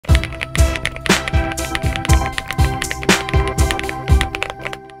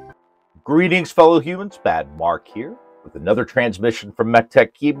Greetings, fellow humans. Bad Mark here with another transmission from Metre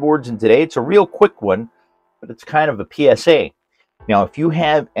Keyboards, and today it's a real quick one, but it's kind of a PSA. Now, if you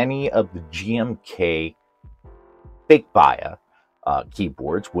have any of the GMK fake VIA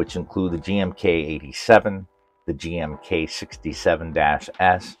keyboards, which include the GMK87, the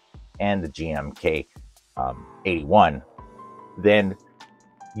GMK67-S, and the GMK81, then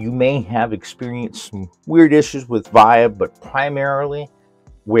you may have experienced some weird issues with VIA, but primarily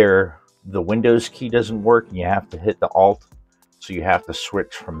where the Windows key doesn't work and you have to hit the Alt, so you have to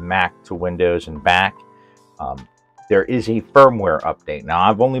switch from Mac to Windows and back. There is a firmware update. Now,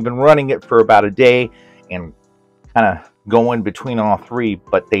 I've only been running it for about a day and kind of going between all three,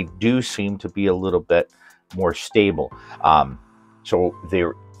 but they do seem to be a little bit more stable. So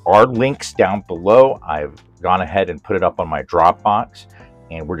there are links down below. I've gone ahead and put it up on my Dropbox,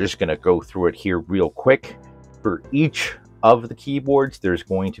 and we're just going to go through it here real quick. For each of the keyboards, there's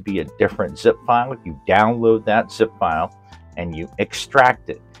going to be a different zip file. If you download that zip file and you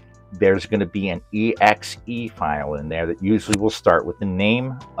extract it, there's going to be an exe file in there that usually will start with the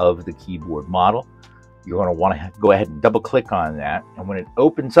name of the keyboard model. You're going to want to go ahead and double click on that, and when it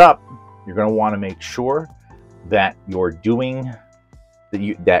opens up, you're going to want to make sure that you're doing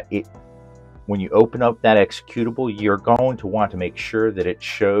when you open up that executable, you're going to want to make sure that it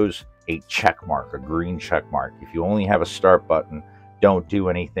shows a check mark, a green check mark. If you only have a start button, don't do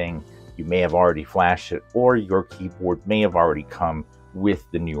anything. You may have already flashed it, or your keyboard may have already come with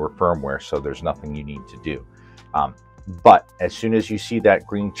the newer firmware, so there's nothing you need to do. But as soon as you see that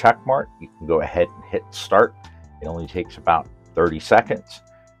green check mark, you can go ahead and hit start. It only takes about 30 seconds.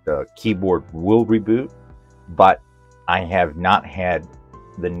 The keyboard will reboot, but I have not had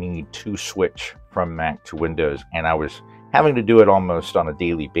the need to switch from Mac to Windows, and I was having to do it almost on a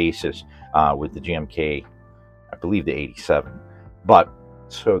daily basis with the GMK, I believe the 87. But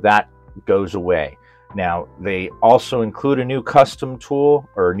so that goes away. Now, they also include a new custom tool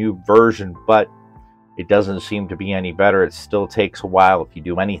or a new version, but it doesn't seem to be any better. It still takes a while. If you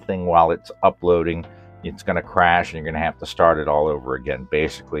do anything while it's uploading, it's going to crash and you're going to have to start it all over again.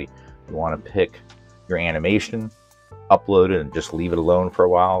 Basically, you want to pick your animation, upload it, and just leave it alone for a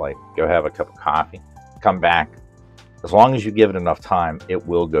while. Like, go have a cup of coffee, come back. As long as you give it enough time, it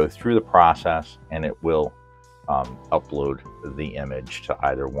will go through the process and it will upload the image to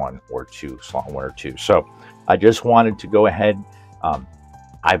either one or two. So I just wanted to go ahead.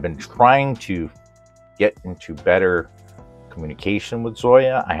 I've been trying to get into better communication with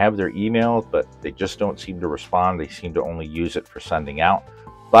Zuoya. I have their email, but they just don't seem to respond. They seem to only use it for sending out.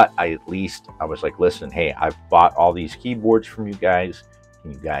 But I was like, listen, hey, I've bought all these keyboards from you guys.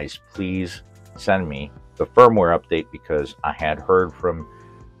 Can you guys please send me the firmware update? Because I had heard from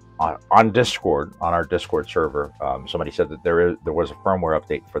on Discord, on our Discord server, somebody said that there was a firmware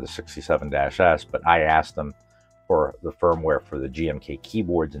update for the 67-S, but I asked them for the firmware for the GMK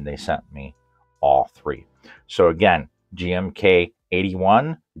keyboards, and they sent me all three. So again,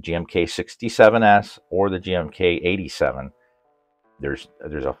 GMK81, GMK67-S, or the GMK87. There's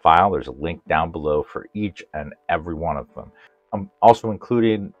a file, there's a link down below for each and every one of them. I'm also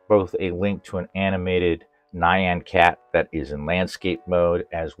including both a link to an animated Nyan cat that is in landscape mode,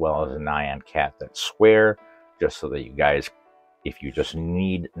 as well as a Nyan cat that's square, just so that you guys, if you just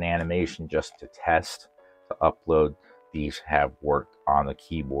need an animation just to test, to upload, these have worked on the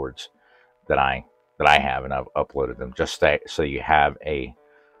keyboards that I have, and I've uploaded them just so you have a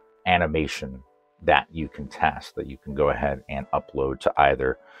animation that you can test, that you can go ahead and upload to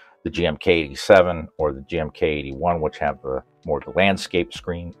either the GMK87 or the GMK81, which have more of the landscape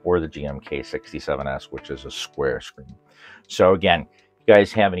screen, or the GMK67-S, which is a square screen. So again, if you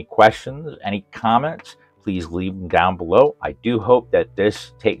guys have any questions, any comments, please leave them down below. I do hope that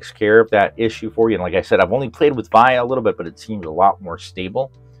this takes care of that issue for you. And like I said, I've only played with VIA a little bit, but it seems a lot more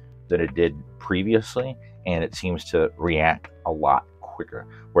stable than it did previously, and it seems to react a lot quicker.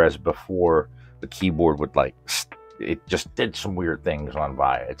 Whereas before, the keyboard would it just did some weird things on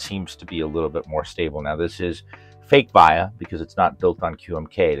VIA. It seems to be a little bit more stable. Now, this is fake VIA because it's not built on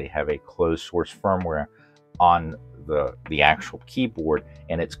GMK. They have a closed source firmware on the actual keyboard,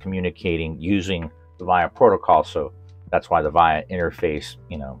 and it's communicating using the VIA protocol. So that's why the VIA interface,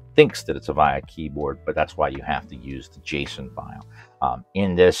 thinks that it's a VIA keyboard, but that's why you have to use the JSON file.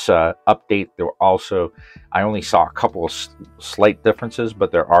 In this update, I only saw a couple of slight differences,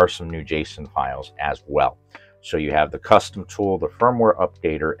 but there are some new JSON files as well. So you have the custom tool, the firmware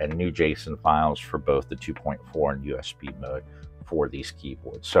updater, and new JSON files for both the 2.4 and USB mode for these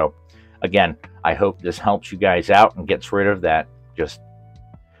keyboards. So again, I hope this helps you guys out and gets rid of that just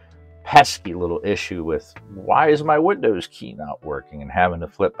pesky little issue with why is my Windows key not working and having to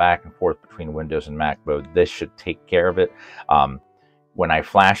flip back and forth between Windows and Mac mode. This should take care of it. When I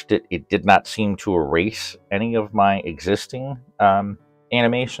flashed it, it did not seem to erase any of my existing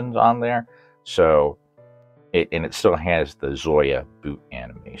animations on there. So, it still has the Zuoya boot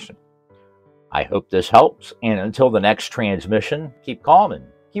animation. I hope this helps, and until the next transmission, keep calm and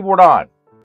keyboard on.